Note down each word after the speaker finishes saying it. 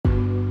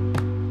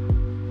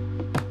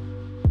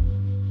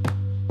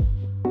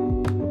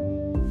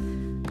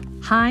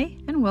Hi,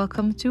 and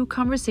welcome to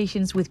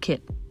Conversations with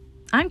Kit.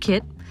 I'm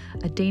Kit,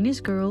 a Danish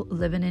girl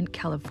living in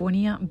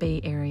California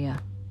Bay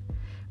Area.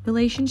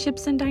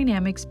 Relationships and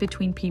dynamics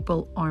between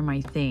people are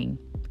my thing.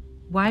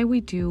 Why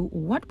we do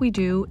what we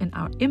do and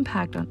our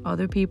impact on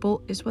other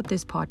people is what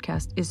this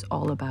podcast is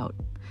all about,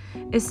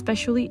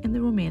 especially in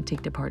the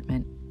romantic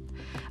department.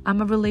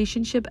 I'm a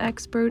relationship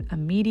expert, a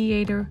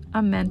mediator,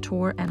 a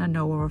mentor, and a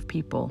knower of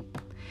people.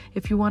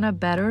 If you want to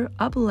better,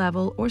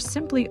 up-level, or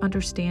simply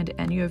understand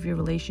any of your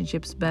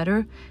relationships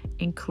better,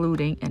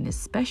 including and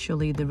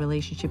especially the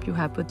relationship you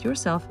have with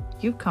yourself,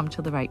 you've come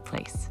to the right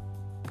place.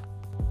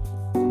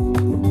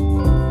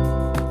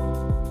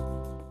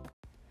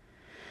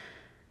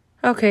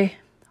 Okay,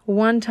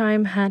 one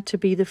time had to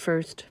be the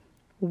first.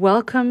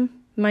 Welcome,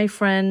 my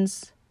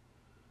friends.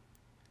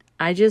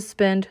 I just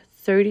spent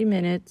 30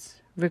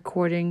 minutes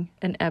recording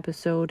an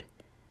episode,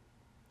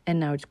 and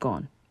now it's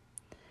gone.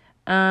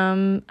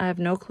 I have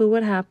no clue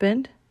what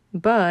happened,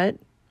 but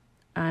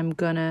I'm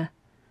gonna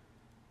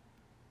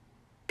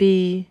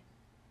be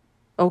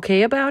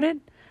okay about it.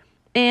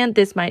 And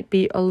this might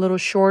be a little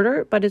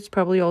shorter, but it's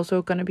probably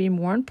also gonna be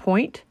more on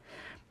point,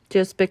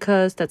 just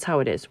because that's how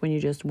it is when you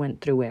just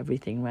went through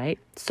everything, right?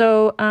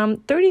 So,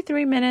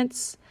 33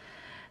 minutes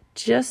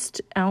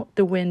just out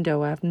the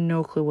window. I have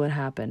no clue what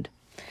happened.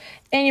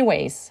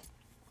 Anyways,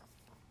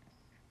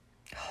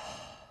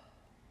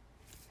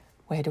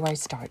 where do I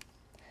start?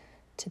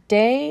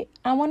 Today,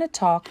 I want to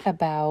talk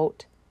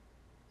about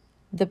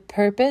the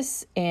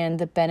purpose and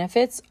the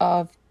benefits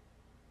of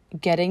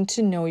getting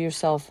to know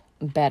yourself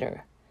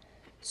better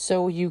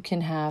so you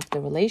can have the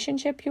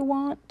relationship you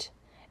want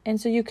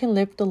and so you can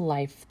live the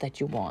life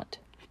that you want.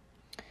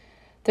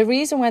 The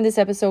reason why this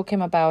episode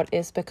came about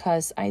is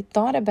because I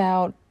thought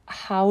about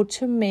how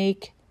to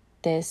make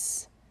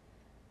this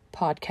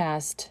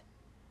podcast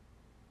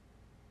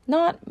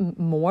not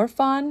more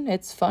fun.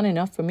 It's fun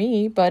enough for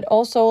me, but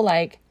also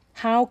like,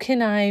 how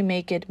can I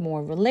make it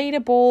more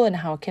relatable and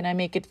how can I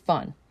make it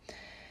fun?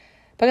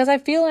 Because I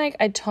feel like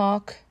I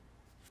talk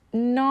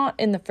not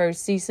in the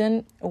first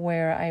season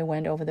where I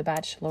went over the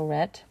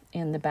Bachelorette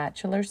and the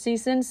Bachelor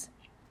seasons.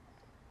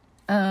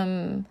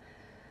 But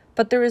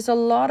there is a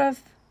lot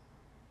of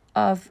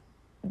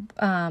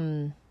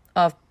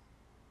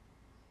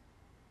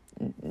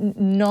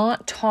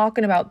not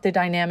talking about the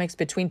dynamics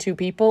between two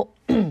people,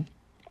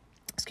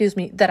 excuse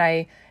me, that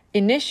I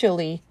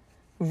initially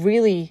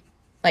really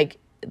like,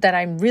 that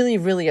I'm really,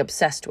 really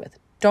obsessed with.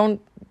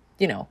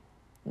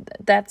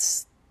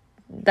 That's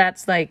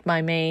like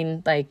my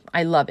main, like,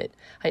 I love it.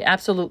 I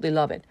absolutely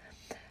love it.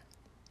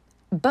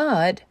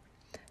 But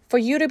for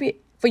you to be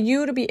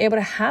able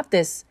to have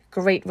this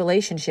great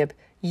relationship,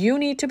 you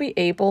need to be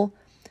able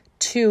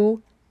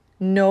to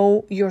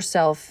know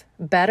yourself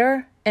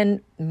better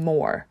and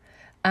more.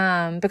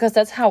 Because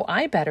that's how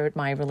I bettered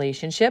my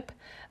relationship.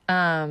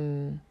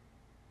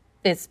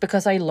 It's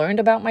because I learned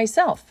about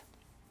myself.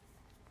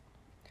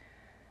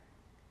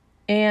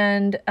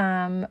 And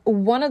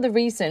one of the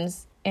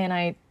reasons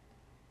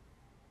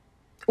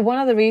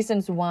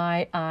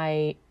why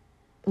I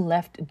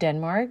left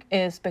Denmark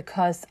is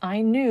because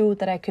I knew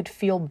that I could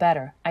feel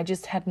better. I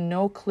just had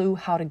no clue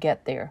how to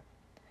get there.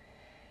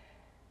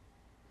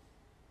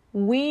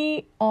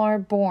 We are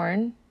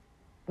born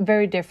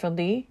very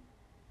differently,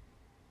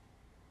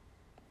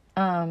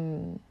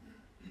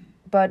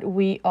 but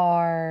we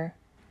are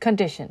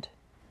conditioned.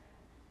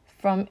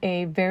 From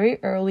a very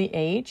early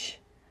age,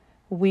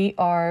 we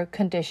are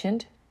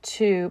conditioned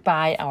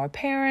by our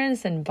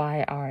parents and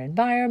by our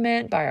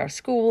environment, by our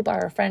school, by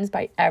our friends,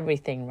 by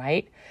everything,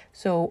 right?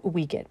 So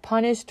we get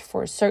punished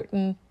for a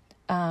certain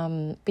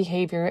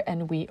behavior,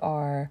 and we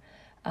are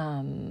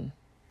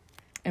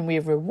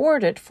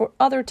rewarded for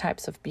other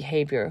types of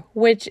behavior,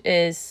 which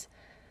is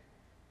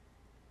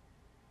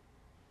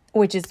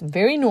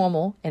very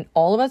normal, and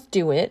all of us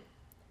do it.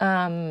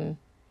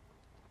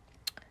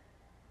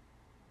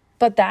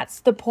 But that's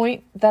the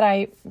point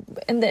that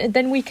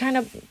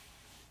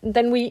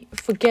then we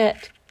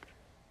forget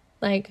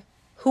like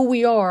who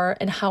we are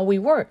and how we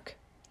work.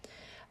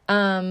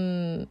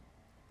 And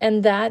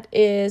that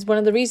is one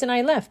of the reasons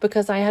I left,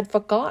 because I had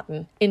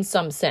forgotten in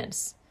some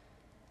sense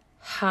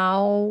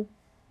how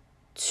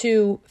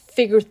to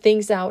figure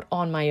things out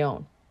on my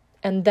own.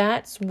 And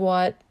that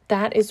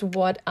is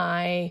what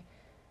I,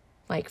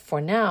 like, for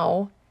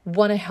now,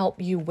 want to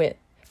help you with,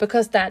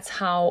 because that's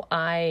how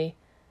I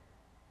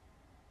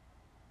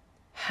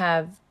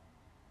have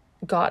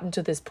gotten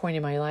to this point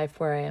in my life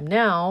where I am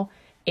now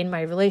in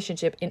my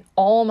relationship, in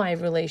all my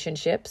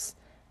relationships,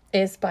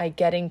 is by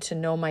getting to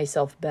know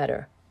myself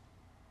better.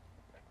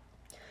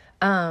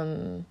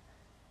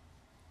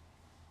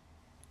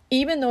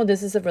 Even though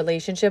this is a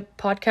relationship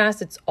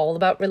podcast, it's all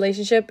about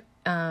relationship.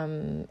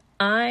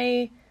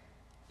 I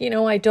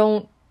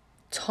don't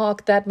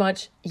talk that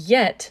much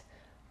yet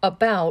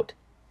about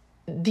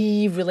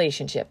the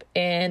relationship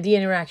and the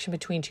interaction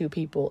between two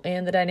people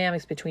and the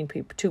dynamics between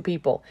two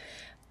people.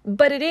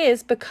 But it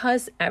is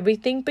because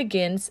everything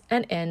begins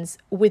and ends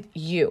with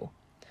you.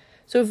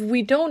 So if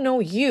we don't know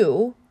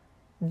you,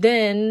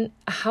 then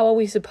how are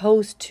we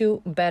supposed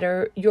to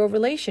better your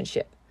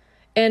relationship?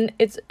 And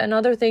it's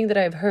another thing that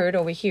I've heard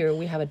over here.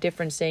 We have a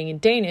different saying in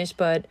Danish,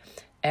 but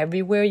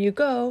everywhere you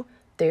go,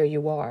 there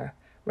you are,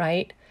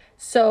 right?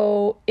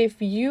 So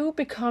if you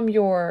become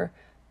your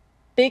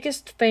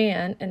biggest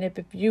fan, and if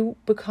you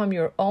become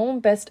your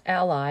own best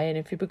ally, and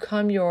if you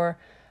become your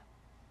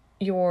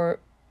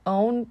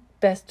own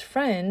best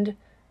friend,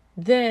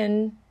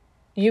 then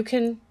you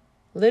can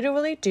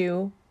literally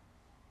do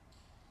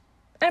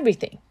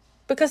everything.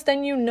 Because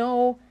then you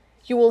know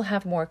you will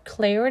have more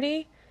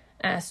clarity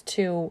as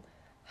to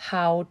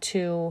how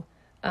to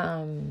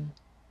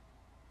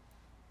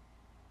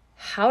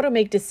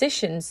make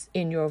decisions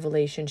in your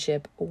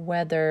relationship,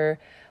 whether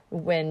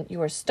when you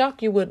are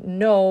stuck, you would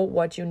know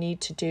what you need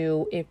to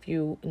do. If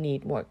you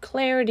need more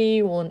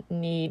clarity, you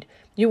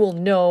will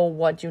know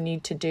what you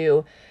need to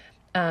do.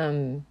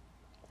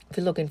 If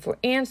you're looking for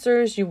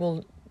answers, you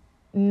will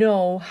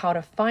know how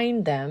to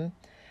find them,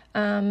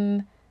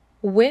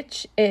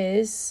 which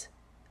is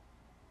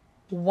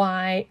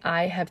why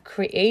I have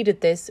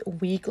created this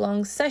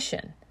week-long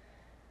session.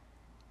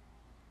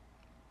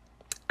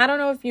 I don't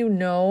know if you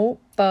know,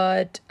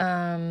 but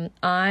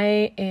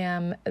I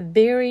am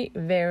very,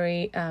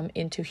 very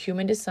into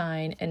human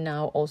design and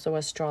now also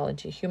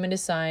astrology. Human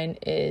design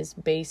is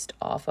based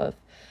off of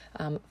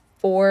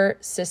 4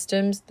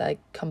 systems that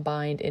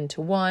combined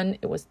into one.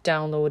 It was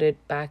downloaded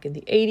back in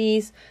the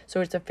 80s,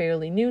 so it's a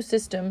fairly new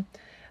system.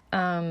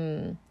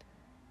 But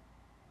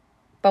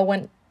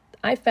when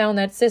I found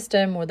that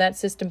system, or that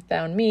system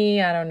found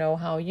me, I don't know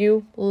how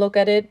you look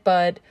at it,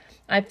 but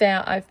I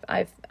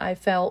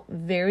felt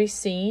very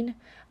seen.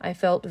 I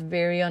felt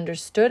very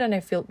understood, and I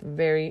felt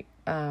very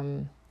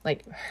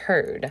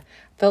heard.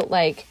 Felt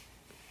like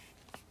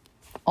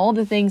all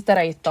the things that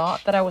I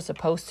thought that I was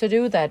supposed to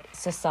do, that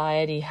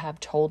society have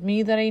told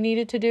me that I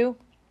needed to do,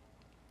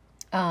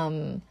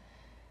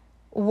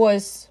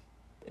 was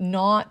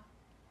not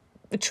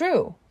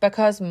true,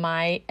 because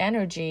my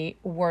energy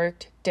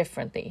worked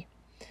differently.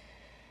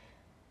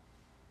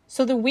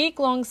 So the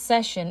week-long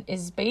session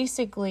is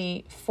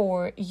basically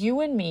for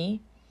you and me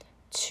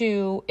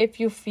to, if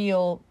you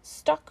feel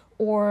stuck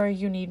or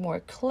you need more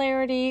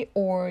clarity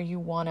or you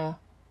want to,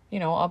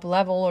 up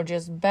level or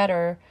just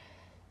better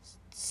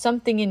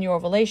something in your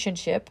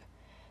relationship,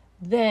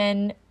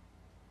 then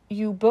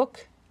you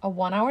book a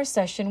 1-hour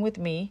session with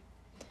me,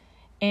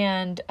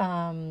 and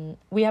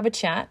we have a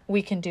chat.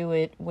 We can do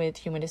it with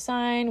human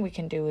design. We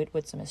can do it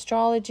with some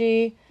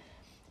astrology.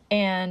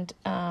 And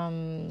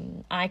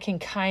I can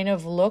kind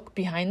of look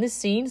behind the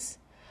scenes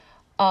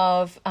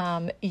of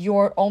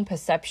your own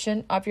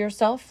perception of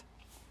yourself.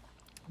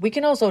 We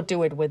can also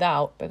do it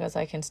without, because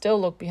I can still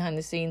look behind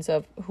the scenes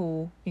of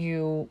who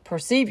you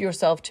perceive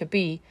yourself to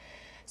be.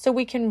 So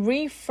we can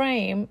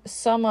reframe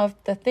some of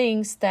the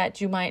things that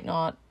you might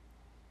not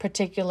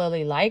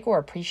particularly like or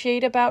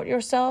appreciate about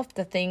yourself,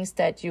 the things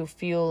that you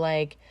feel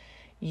like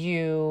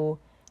you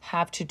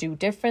have to do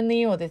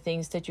differently, or the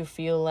things that you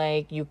feel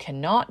like you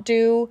cannot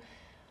do.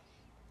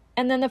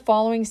 And then the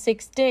following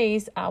 6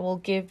 days, I will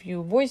give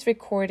you voice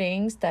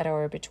recordings that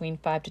are between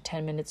 5 to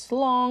 10 minutes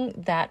long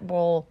that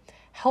will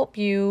help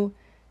you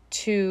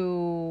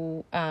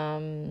to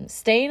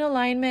stay in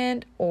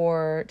alignment,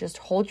 or just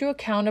hold you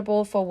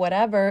accountable for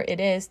whatever it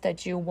is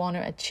that you want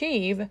to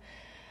achieve.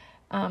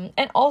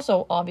 And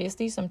also,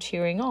 obviously, some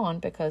cheering on,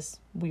 because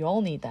we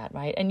all need that,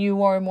 right? And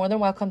you are more than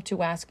welcome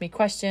to ask me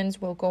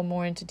questions. We'll go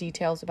more into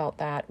details about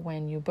that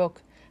when you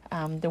book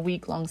the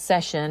week-long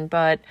session.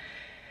 But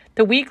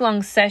the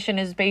week-long session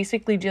is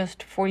basically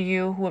just for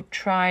you who have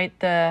tried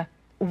the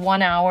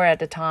 1 hour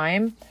at a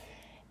time.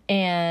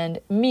 And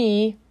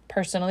me,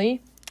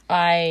 personally,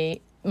 my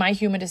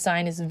human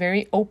design is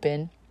very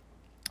open,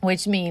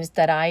 which means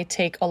that I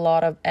take a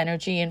lot of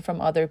energy in from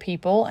other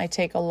people. I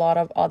take a lot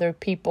of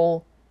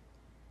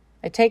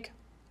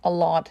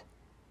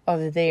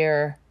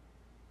their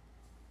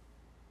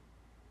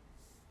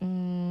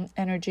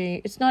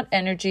energy. It's not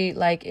energy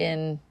like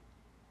in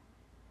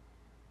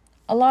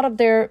a lot of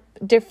their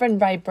different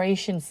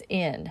vibrations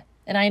in,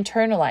 and I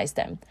internalize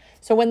them.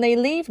 So when they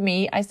leave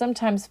me, I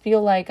sometimes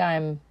feel like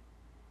I'm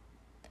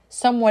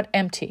somewhat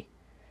empty,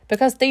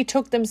 because they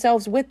took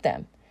themselves with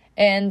them.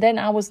 And then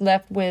I was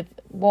left with,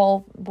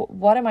 well,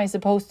 what am I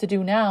supposed to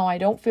do now? I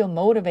don't feel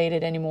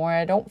motivated anymore.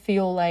 I don't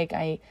feel like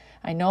I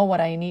know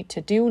what I need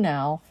to do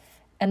now.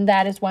 And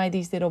that is why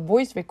these little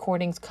voice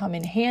recordings come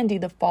in handy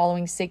the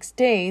following 6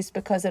 days,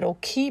 because it'll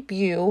keep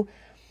you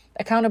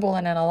accountable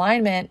and in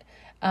alignment,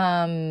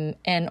 and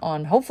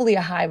on hopefully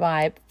a high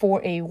vibe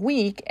for a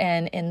week.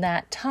 And in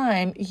that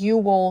time, you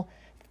will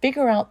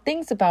figure out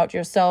things about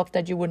yourself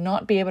that you would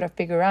not be able to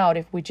figure out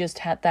if we just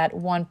had that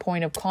one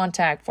point of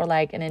contact for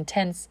like an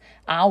intense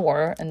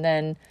hour, and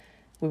then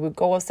we would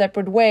go our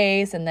separate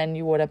ways, and then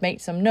you would have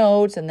made some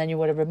notes, and then you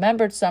would have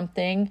remembered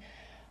something.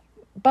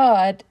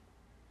 But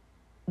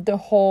the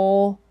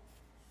whole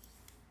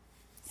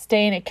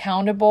staying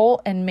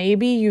accountable, and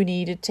maybe you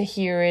needed to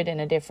hear it in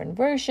a different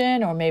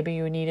version, or maybe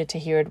you needed to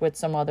hear it with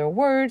some other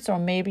words, or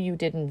maybe you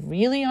didn't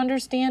really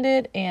understand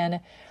it, and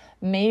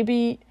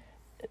maybe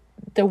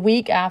the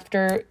week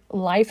after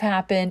life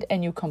happened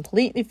and you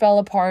completely fell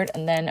apart,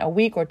 and then a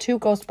week or two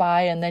goes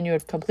by and then you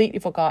had completely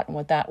forgotten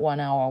what that 1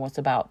 hour was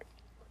about.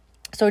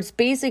 So it's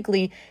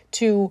basically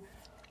to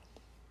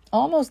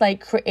almost like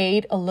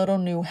create a little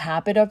new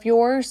habit of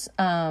yours,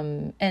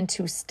 and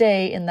to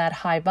stay in that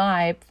high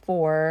vibe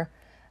for,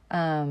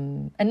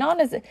 and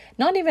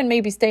not even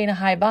maybe stay in a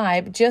high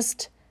vibe,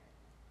 just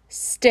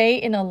stay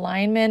in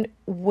alignment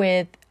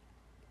with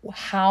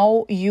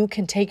how you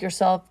can take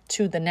yourself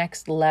to the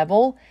next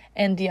level,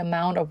 and the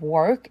amount of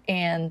work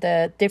and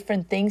the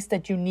different things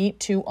that you need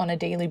to on a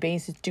daily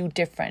basis do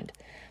different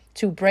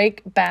to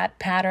break bad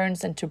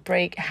patterns and to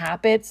break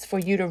habits, for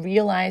you to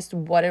realize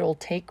what it will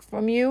take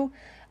from you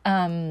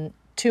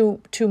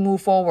to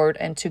move forward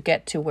and to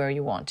get to where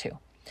you want to.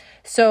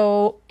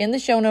 So in the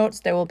show notes,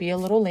 there will be a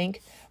little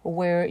link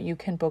where you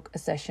can book a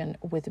session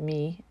with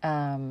me,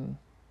 so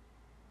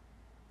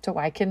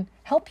I can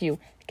help you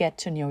get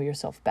to know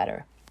yourself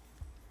better.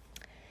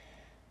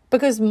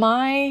 Because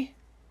my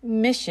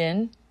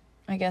mission,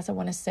 I guess I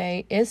want to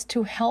say, is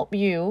to help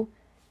you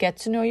get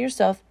to know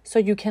yourself so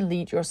you can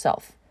lead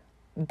yourself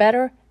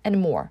better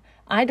and more.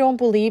 I don't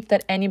believe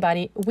that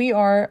we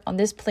are on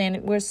this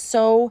planet, we're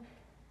so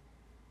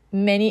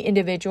many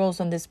individuals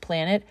on this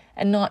planet,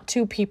 and not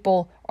two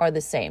people are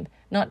the same.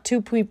 Not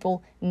two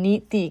people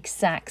need the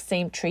exact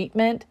same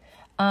treatment.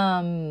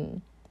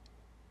 And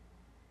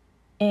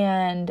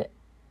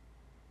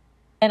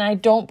I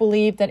don't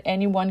believe that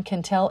anyone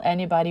can tell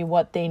anybody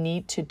what they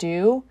need to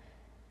do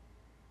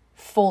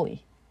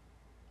fully.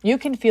 You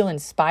can feel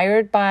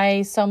inspired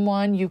by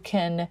someone. You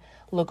can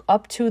look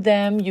up to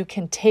them. You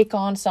can take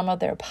on some of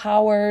their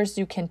powers.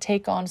 You can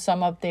take on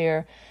some of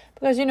their...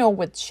 Because,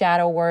 with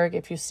shadow work,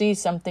 if you see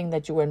something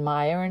that you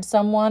admire in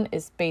someone,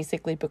 it's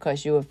basically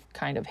because you have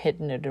kind of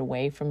hidden it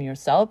away from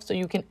yourself. So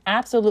you can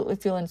absolutely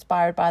feel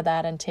inspired by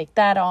that and take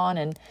that on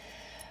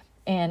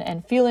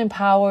and feel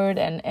empowered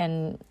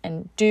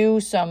and do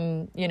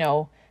some,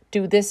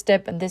 do this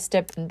step and this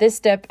step and this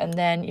step, and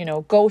then,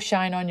 go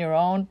shine on your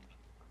own.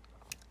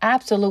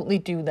 Absolutely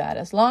do that.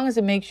 As long as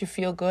it makes you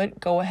feel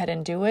good, go ahead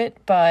and do it.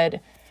 But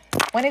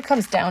when it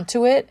comes down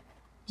to it,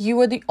 you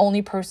are the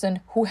only person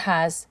who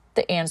has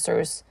the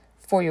answers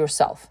for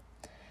yourself.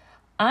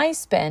 I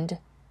spend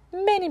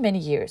many, many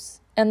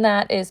years, and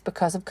that is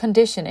because of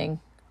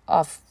conditioning,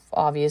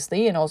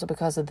 obviously, and also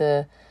because of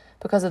the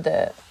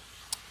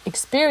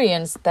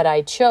experience that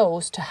I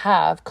chose to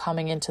have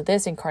coming into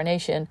this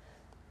incarnation.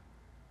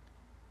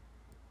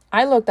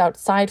 I looked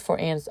outside for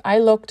answers. I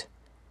looked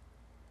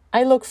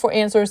for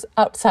answers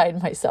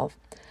outside myself.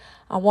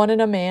 I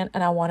wanted a man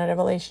and I wanted a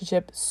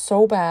relationship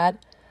so bad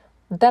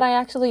that I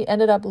actually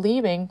ended up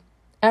leaving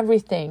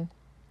everything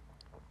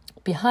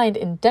behind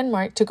in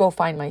Denmark to go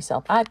find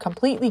myself. I had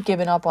completely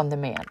given up on the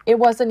man. It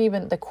wasn't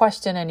even the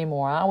question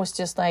anymore. I was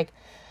just like,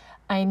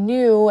 I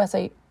knew, as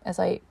I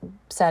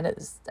said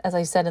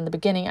in the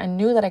beginning, I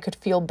knew that I could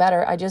feel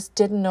better. I just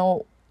didn't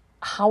know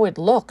how it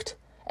looked.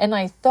 And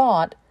I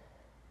thought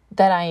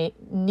that I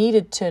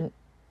needed to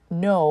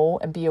know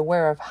and be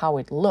aware of how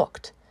it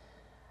looked.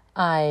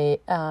 I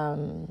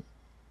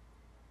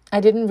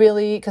didn't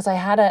really, because I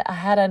had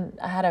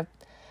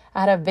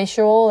a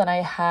visual, and I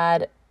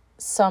had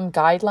some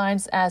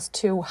guidelines as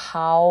to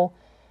how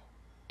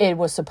it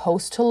was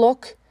supposed to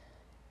look.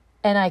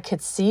 And I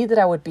could see that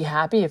I would be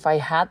happy if I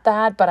had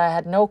that, but I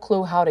had no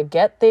clue how to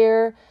get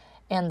there.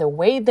 And the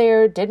way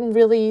there didn't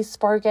really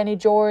spark any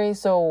joy.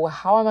 So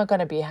how am I going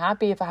to be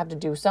happy if I have to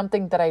do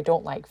something that I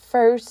don't like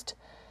first?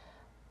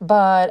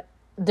 But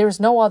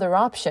there's no other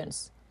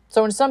options.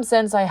 So in some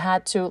sense, I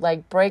had to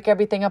break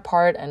everything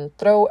apart and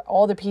throw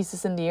all the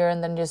pieces in the air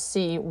and then just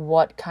see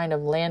what kind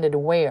of landed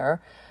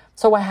where.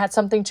 So I had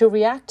something to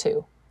react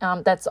to.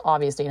 That's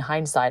obviously in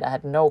hindsight. I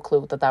had no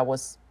clue that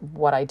was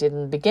what I did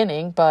in the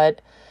beginning.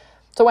 But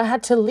so I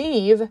had to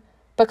leave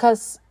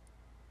because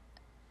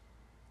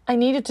I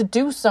needed to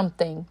do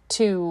something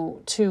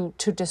to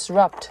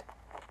disrupt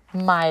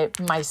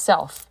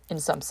myself in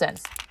some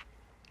sense.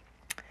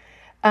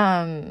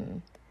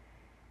 And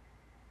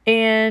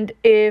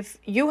if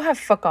you have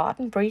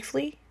forgotten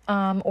briefly,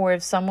 or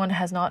if someone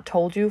has not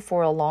told you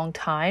for a long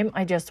time,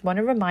 I just want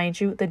to remind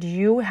you that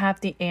you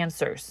have the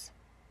answers.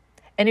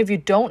 And if you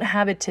don't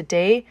have it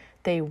today,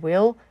 they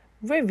will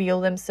reveal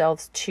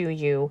themselves to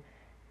you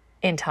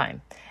in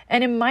time.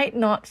 And it might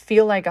not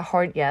feel like a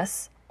hard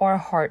yes or a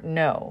hard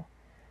no,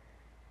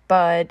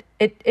 but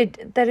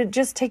it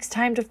just takes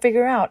time to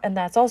figure out. And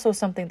that's also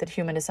something that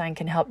human design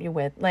can help you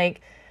with.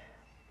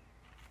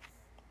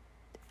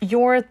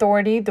 Your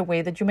authority, the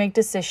way that you make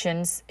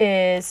decisions,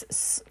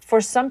 is, for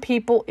some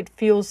people, it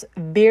feels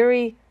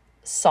very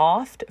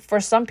soft. For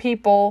some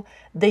people,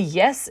 the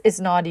yes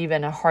is not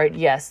even a hard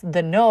yes.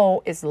 The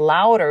no is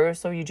louder,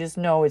 so you just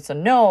know it's a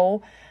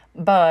no.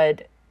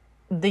 But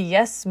the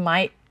yes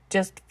might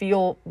just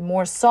feel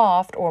more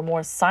soft or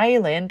more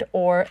silent,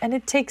 and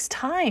it takes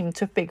time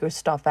to figure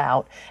stuff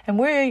out. And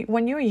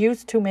when you're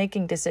used to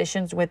making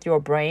decisions with your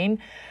brain,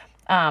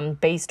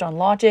 based on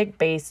logic,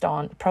 based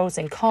on pros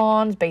and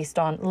cons, based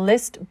on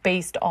list,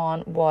 based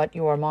on what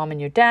your mom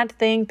and your dad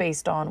think,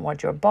 based on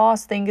what your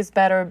boss think is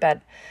better,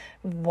 but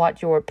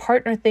what your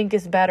partner think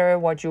is better,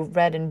 what you've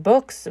read in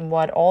books, and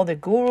what all the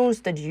gurus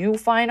that you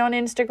find on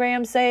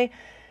Instagram say,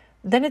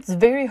 then it's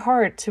very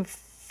hard to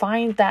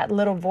find that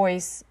little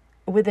voice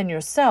within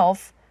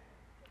yourself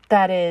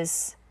that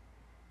is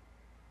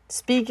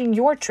speaking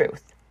your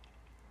truth.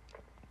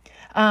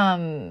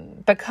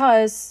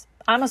 Because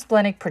I'm a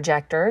splenic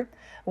projector,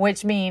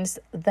 which means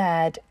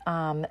that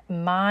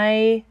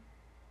my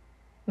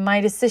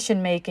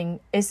decision making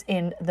is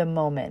in the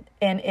moment,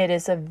 and it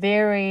is a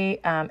very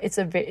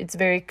it's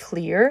very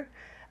clear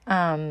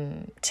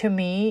to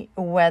me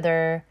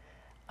whether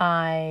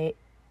I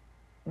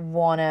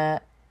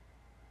wanna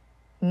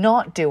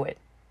not do it.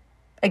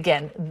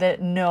 Again, the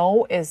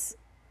no is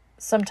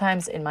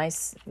sometimes in my,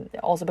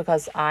 also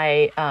because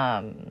I've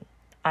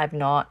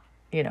not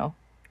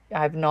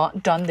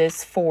done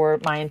this for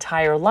my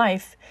entire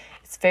life.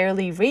 It's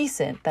fairly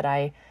recent that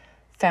I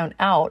found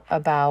out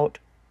about,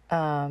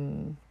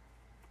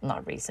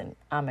 not recent,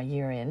 I'm a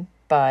year in,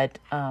 but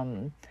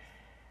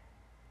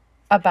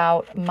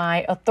about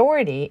my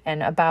authority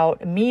and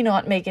about me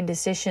not making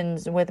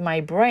decisions with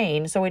my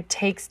brain. So it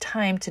takes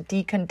time to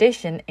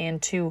decondition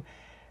and to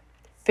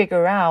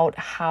figure out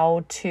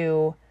how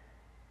to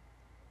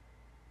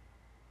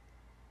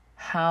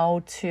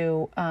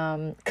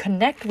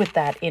connect with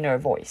that inner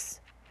voice.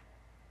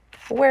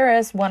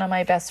 Whereas one of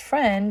my best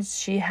friends,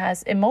 she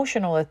has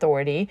emotional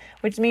authority,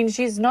 which means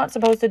she's not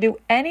supposed to do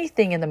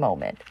anything in the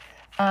moment.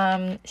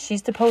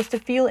 She's supposed to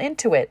feel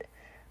into it.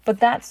 But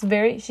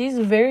she's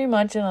very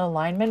much in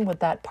alignment with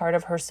that part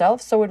of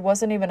herself. So it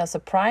wasn't even a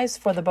surprise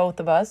for the both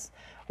of us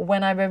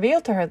when I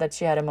revealed to her that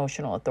she had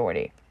emotional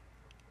authority.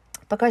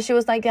 Because she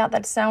was like, yeah,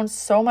 that sounds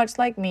so much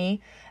like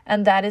me.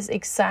 And that is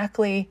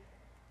exactly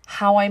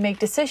how I make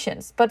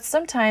decisions. But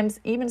sometimes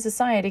even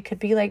society could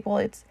be like, well,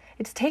 it's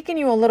taken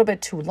you a little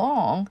bit too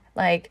long.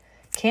 Like,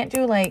 can't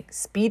you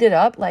speed it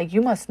up? Like,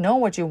 you must know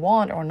what you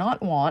want or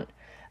not want.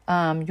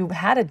 You've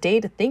had a day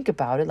to think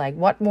about it. Like,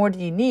 what more do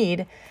you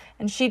need?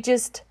 And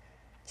she's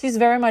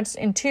very much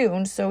in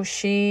tune. So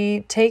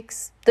she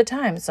takes the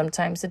time.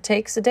 Sometimes it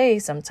takes a day.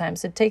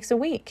 Sometimes it takes a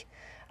week.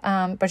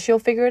 But she'll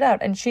figure it out.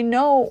 And she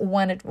know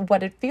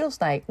what it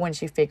feels like when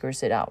she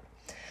figures it out.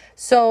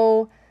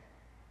 So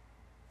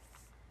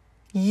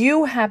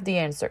you have the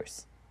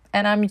answers.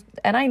 And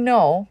I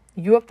know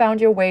you have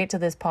found your way to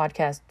this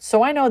podcast.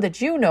 So I know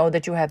that you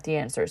have the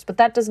answers. But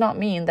that does not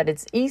mean that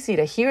it's easy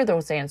to hear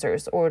those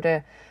answers or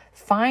to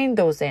find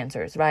those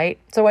answers, right?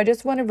 So I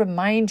just want to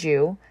remind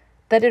you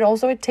that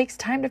it takes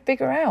time to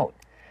figure out.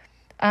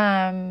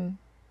 And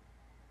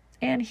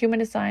human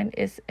design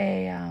is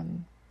a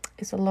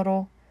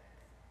little,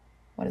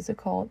 what is it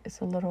called?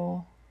 It's a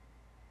little,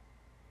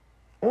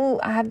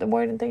 I have the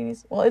word in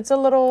things. Well, it's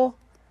a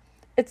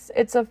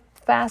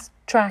fast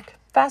track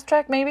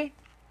maybe.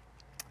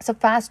 It's a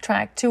fast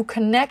track to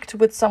connect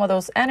with some of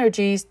those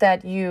energies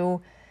that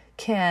you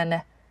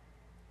either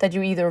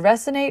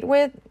resonate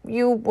with,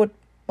 you would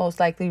most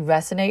likely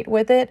resonate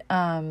with it,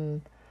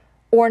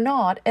 or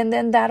not. And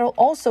then that'll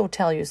also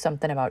tell you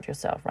something about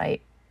yourself, right?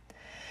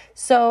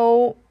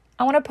 So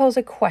I want to pose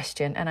a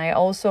question, and I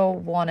also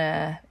want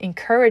to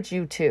encourage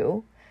you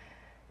to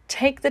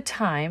take the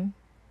time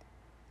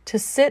to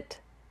sit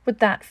with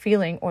that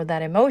feeling or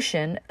that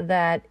emotion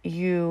that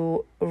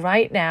you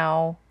right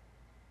now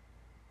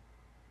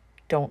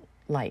don't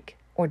like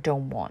or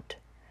don't want.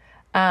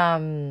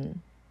 And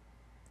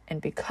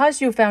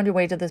because you found your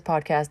way to this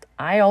podcast,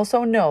 I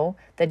also know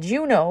that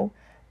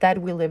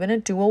we live in a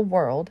dual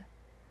world.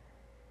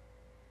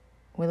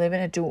 We live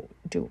in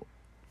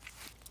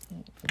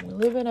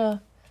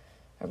a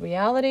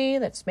reality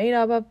that's made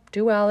up of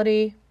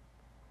duality.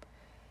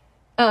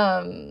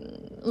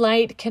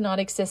 Light cannot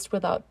exist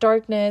without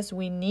darkness.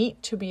 We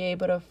need to be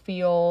able to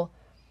feel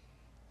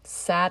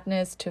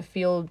sadness, to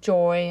feel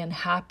joy and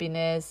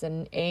happiness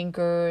and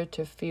anger,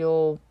 to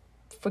feel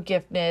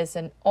forgiveness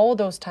and all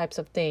those types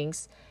of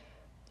things.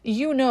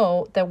 You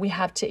know that we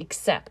have to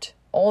accept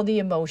all the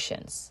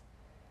emotions.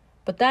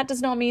 But that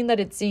does not mean that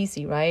it's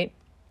easy, right?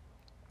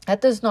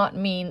 That does not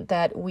mean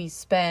that we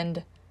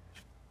spend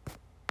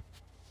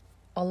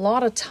a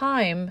lot of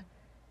time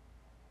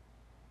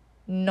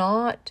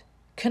not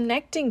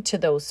connecting to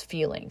those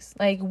feelings.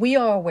 Like, we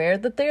are aware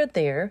that they're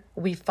there.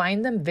 We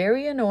find them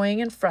very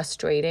annoying and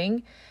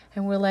frustrating.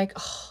 And we're like,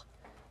 oh,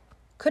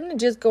 couldn't it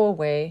just go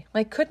away?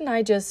 Like, couldn't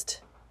I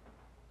just,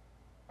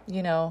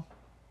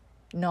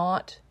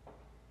 not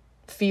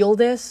feel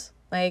this?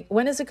 Like,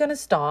 when is it going to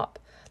stop?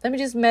 Let me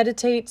just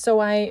meditate so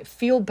I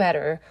feel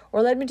better.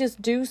 Or let me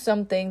just do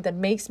something that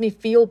makes me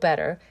feel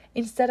better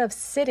instead of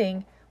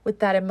sitting with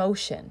that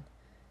emotion.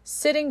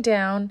 Sitting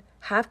down,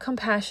 have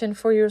compassion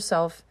for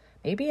yourself.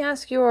 Maybe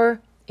ask your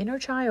inner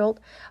child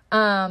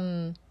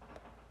how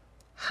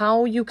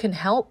you can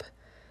help.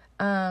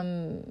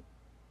 Maybe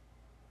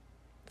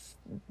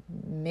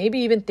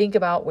even think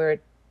about where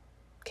it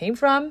came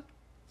from.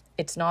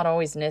 it's not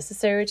always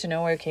necessary to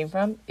know where it came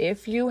from.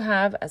 If you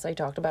have, as I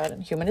talked about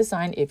in Human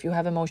Design, if you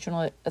have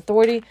emotional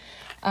authority,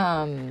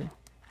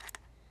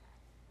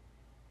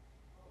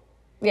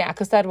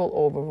 because that will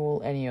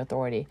overrule any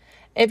authority.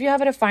 If you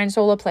have a defined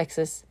solar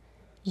plexus,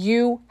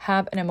 you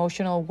have an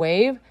emotional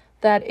wave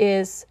that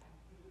is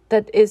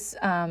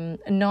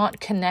not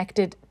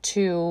connected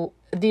to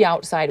the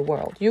outside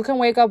world. You can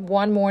wake up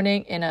one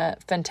morning in a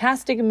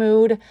fantastic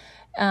mood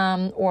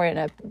or in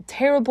a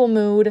terrible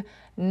mood,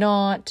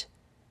 not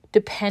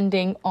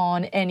depending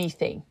on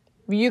anything.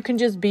 You can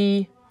just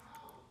be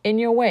in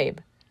your wave.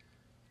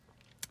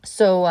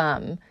 So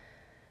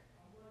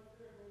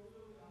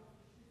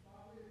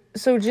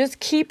just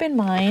keep in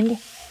mind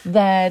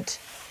that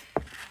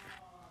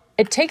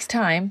it takes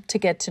time to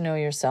get to know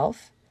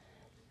yourself,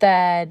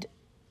 that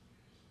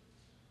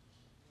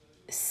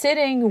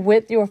sitting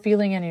with your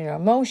feeling and your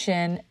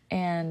emotion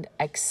and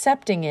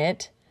accepting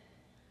it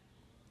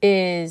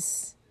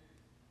is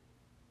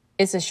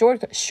a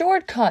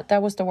shortcut.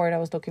 That was the word I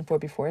was looking for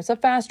before. It's a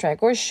fast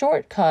track or a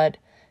shortcut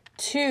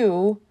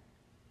to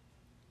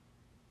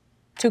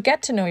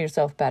get to know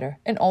yourself better,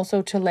 and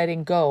also to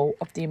letting go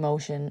of the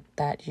emotion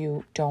that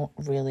you don't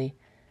really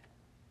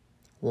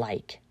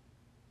like.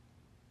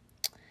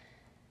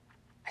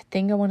 I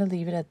think I want to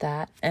leave it at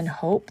that and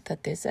hope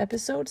that this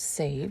episode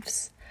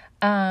saves.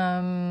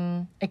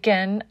 Again,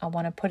 I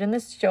want to put in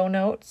the show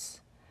notes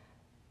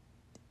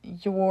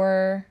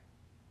a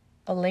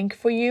link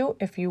for you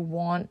if you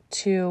want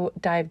to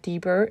dive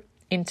deeper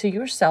into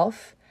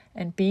yourself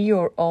and be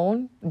your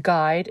own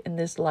guide in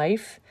this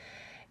life,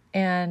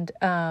 and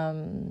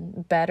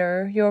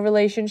better your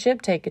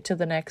relationship, take it to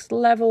the next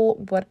level,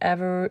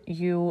 whatever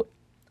you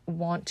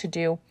want to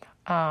do.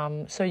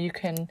 So you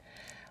can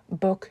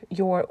book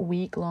your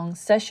week-long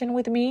session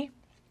with me.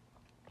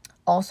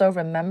 Also,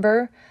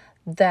 remember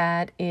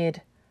that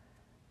it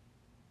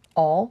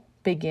all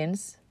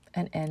begins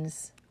and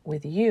ends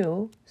with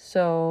you.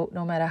 So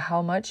no matter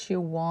how much you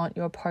want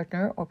your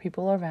partner or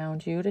people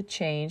around you to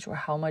change, or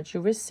how much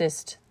you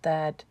resist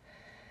that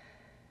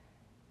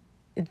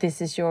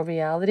this is your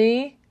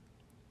reality,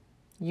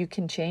 you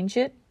can change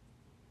it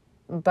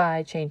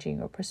by changing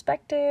your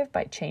perspective,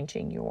 by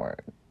changing your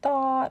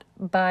thought,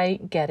 by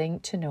getting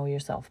to know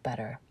yourself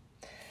better.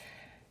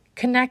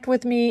 Connect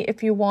with me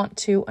if you want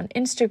to on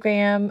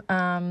Instagram.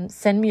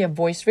 Send me a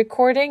voice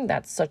recording.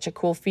 That's such a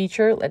cool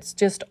feature. Let's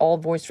just all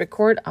voice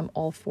record. I'm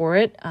all for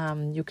it.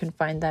 You can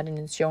find that in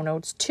the show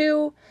notes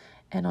too.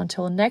 And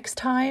until next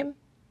time,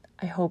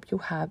 I hope you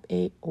have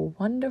a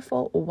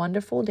wonderful,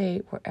 wonderful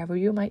day wherever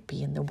you might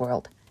be in the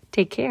world.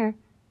 Take care.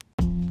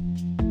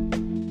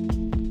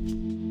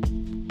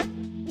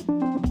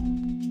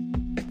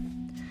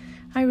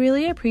 I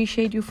really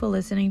appreciate you for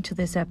listening to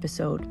this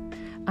episode.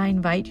 I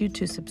invite you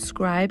to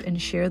subscribe and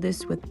share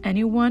this with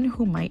anyone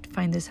who might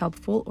find this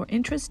helpful or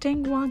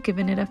interesting while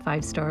giving it a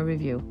 5-star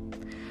review.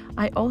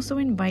 I also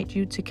invite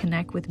you to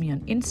connect with me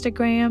on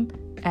Instagram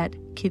at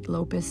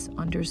KitLopez_,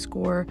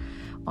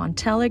 on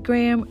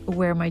Telegram,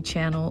 where my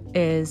channel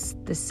is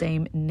the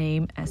same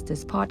name as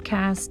this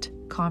podcast,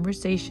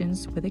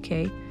 Conversations with a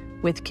K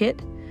with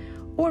Kit,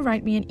 or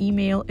write me an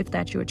email if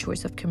that's your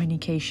choice of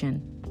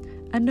communication.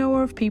 A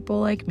knower of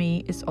people like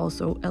me is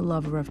also a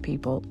lover of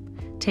people.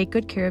 Take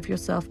good care of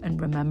yourself, and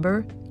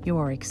remember, you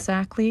are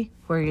exactly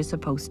where you're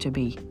supposed to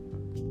be.